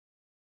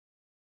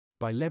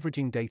By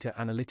leveraging data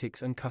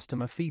analytics and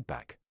customer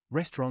feedback,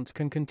 restaurants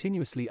can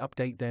continuously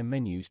update their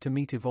menus to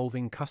meet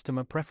evolving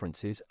customer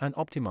preferences and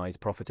optimize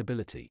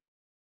profitability.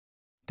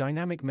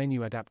 Dynamic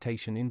menu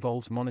adaptation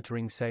involves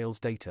monitoring sales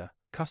data,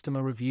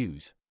 customer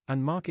reviews,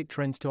 and market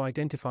trends to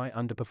identify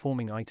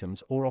underperforming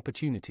items or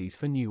opportunities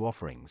for new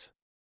offerings.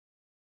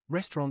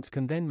 Restaurants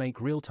can then make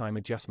real-time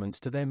adjustments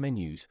to their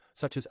menus,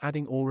 such as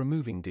adding or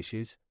removing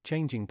dishes,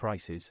 changing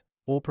prices,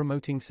 or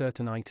promoting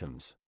certain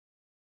items.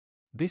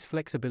 This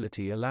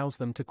flexibility allows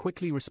them to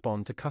quickly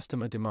respond to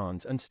customer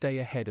demands and stay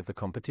ahead of the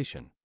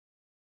competition.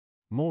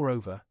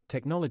 Moreover,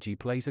 technology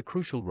plays a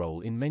crucial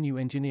role in menu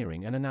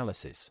engineering and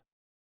analysis.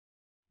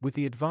 With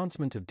the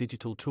advancement of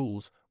digital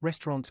tools,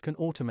 restaurants can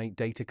automate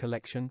data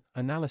collection,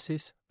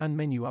 analysis, and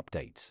menu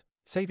updates,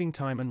 saving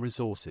time and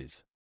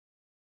resources.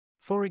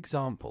 For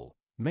example,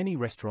 many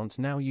restaurants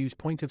now use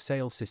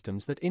point-of-sale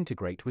systems that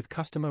integrate with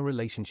customer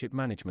relationship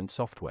management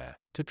software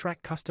to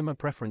track customer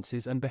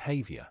preferences and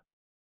behavior.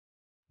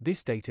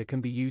 This data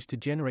can be used to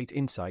generate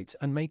insights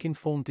and make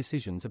informed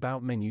decisions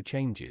about menu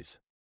changes.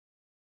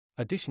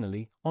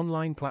 Additionally,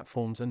 online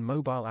platforms and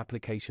mobile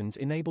applications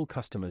enable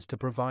customers to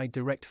provide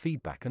direct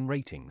feedback and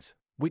ratings,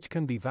 which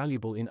can be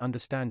valuable in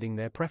understanding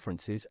their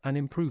preferences and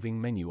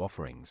improving menu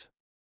offerings.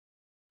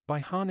 By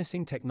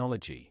harnessing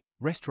technology,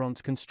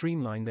 restaurants can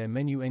streamline their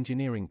menu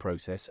engineering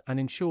process and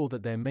ensure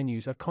that their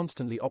menus are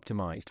constantly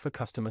optimized for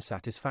customer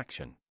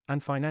satisfaction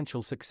and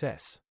financial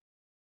success.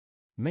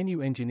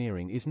 Menu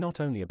engineering is not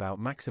only about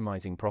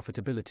maximizing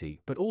profitability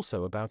but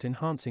also about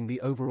enhancing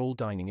the overall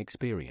dining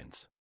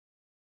experience.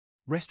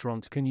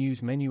 Restaurants can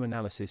use menu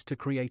analysis to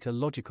create a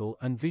logical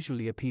and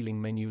visually appealing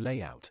menu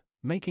layout,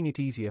 making it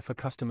easier for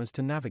customers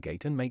to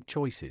navigate and make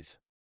choices.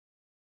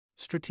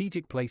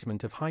 Strategic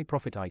placement of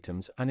high-profit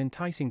items and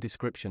enticing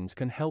descriptions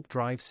can help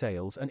drive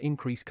sales and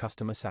increase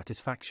customer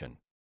satisfaction.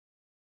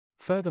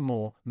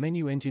 Furthermore,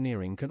 menu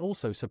engineering can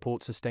also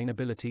support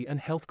sustainability and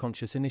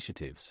health-conscious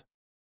initiatives.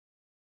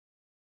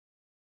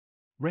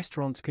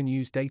 Restaurants can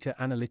use data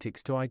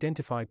analytics to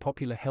identify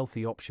popular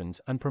healthy options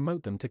and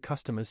promote them to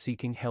customers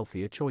seeking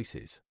healthier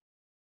choices.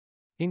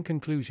 In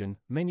conclusion,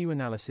 menu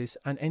analysis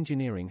and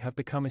engineering have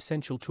become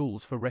essential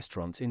tools for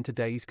restaurants in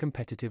today's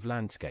competitive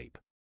landscape.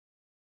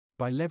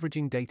 By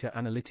leveraging data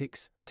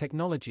analytics,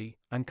 technology,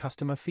 and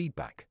customer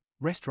feedback,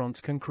 restaurants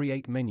can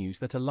create menus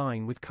that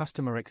align with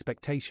customer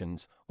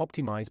expectations,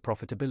 optimize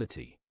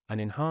profitability,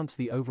 and enhance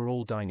the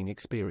overall dining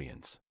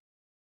experience.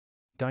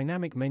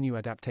 Dynamic menu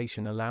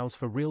adaptation allows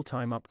for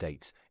real-time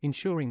updates,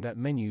 ensuring that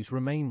menus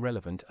remain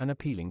relevant and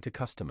appealing to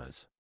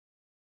customers.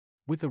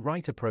 With the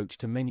right approach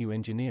to menu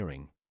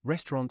engineering,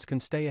 restaurants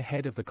can stay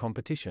ahead of the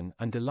competition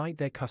and delight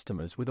their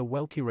customers with a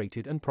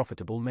well-curated and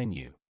profitable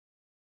menu.